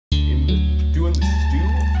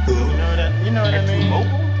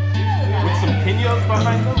Ote's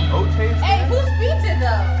behind them. Ote's there. Hey, whose beats are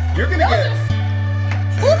those? You're gonna get.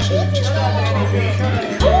 Whose beats are those? Whose beats are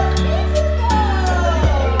those?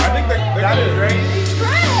 I think that is Ray.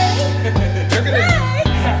 They're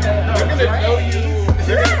gonna know you.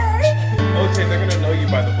 Ote, they're gonna know you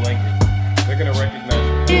by the blanket. They're gonna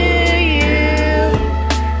recognize you.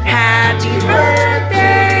 Happy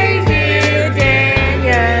birthday, dear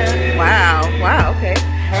Daniel. Wow, okay.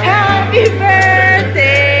 Happy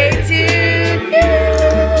birthday to you.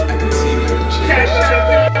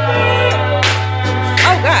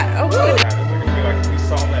 Oh God, oh good. They're gonna be like, we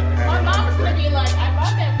saw that. My mom's gonna be like, I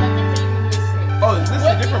bought that blanket for you when you were sick. Oh, is this a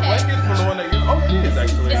different blanket from the one that you're? Oh, it is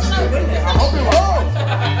actually. It's not. I hope it was.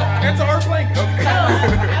 It's our blanket. Okay. No,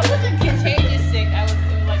 I wasn't contagious sick. It was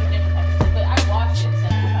like a different type of sick, but I washed it 7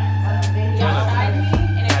 times. Y'all tried me,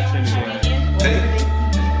 and if you want to try me again,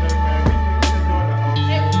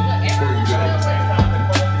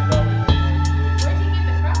 where'd you get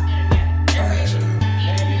the frosting again?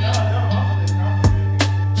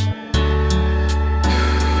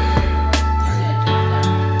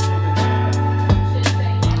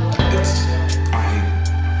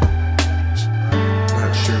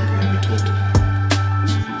 Not sure if I ever told him.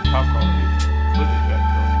 Popcorn. Look at that.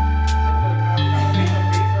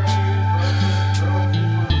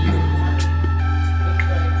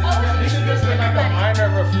 This is just like a minor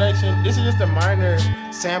reflection. This is just a minor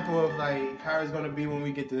sample of like how it's gonna be when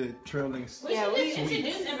we get to Trail Links. We should just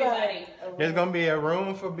introduce everybody. There's gonna be a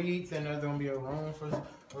room for beats and there's gonna be a room for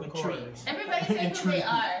recording. Everybody say who they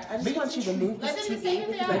are. I just want you to move Let this them say TV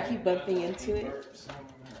who they because I are. keep bumping into it.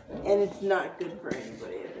 And it's not good for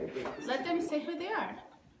anybody. Let them say who they are.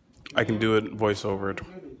 I can do it voiceover.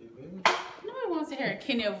 Nobody wants to hear a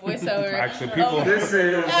Kenya voiceover. Actually, people. This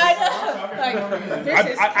is. I know. Like, this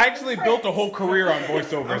is I actually built a whole career on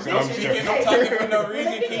voiceovers, and I'm just joking. I'm talking for no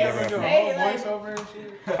reason. Can you do a whole voiceover and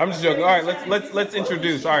shit? I'm just joking. All right, let's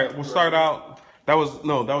introduce. All right, we'll start out. That was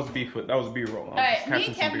B-foot. That was B-roll. All right, me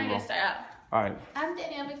and Kevin are gonna start out. All right. I'm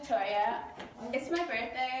Danielle Victoria. It's my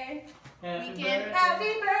birthday. Weekend.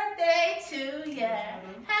 Happy birthday to ya.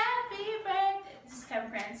 Happy birthday. This is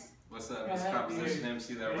Kevin Prince. What's up? It's Composition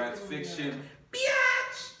MC that writes fiction.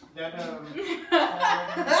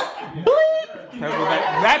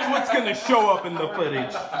 That's what's gonna show up in the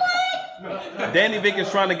footage. Danny Vick is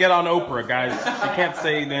trying to get on Oprah, guys. She can't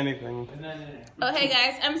say anything. Oh, hey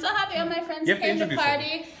guys, I'm so happy all my friends You have to came to introduce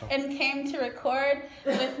party and came to record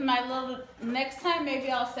with my little, next time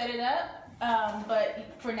maybe I'll set it up, but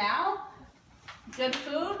for now, good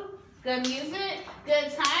food, good music,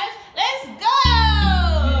 good times, let's go!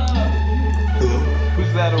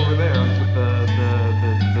 Who's that over there with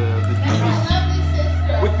That's my lovely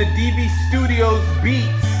sister. with the DB Studios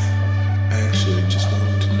beats?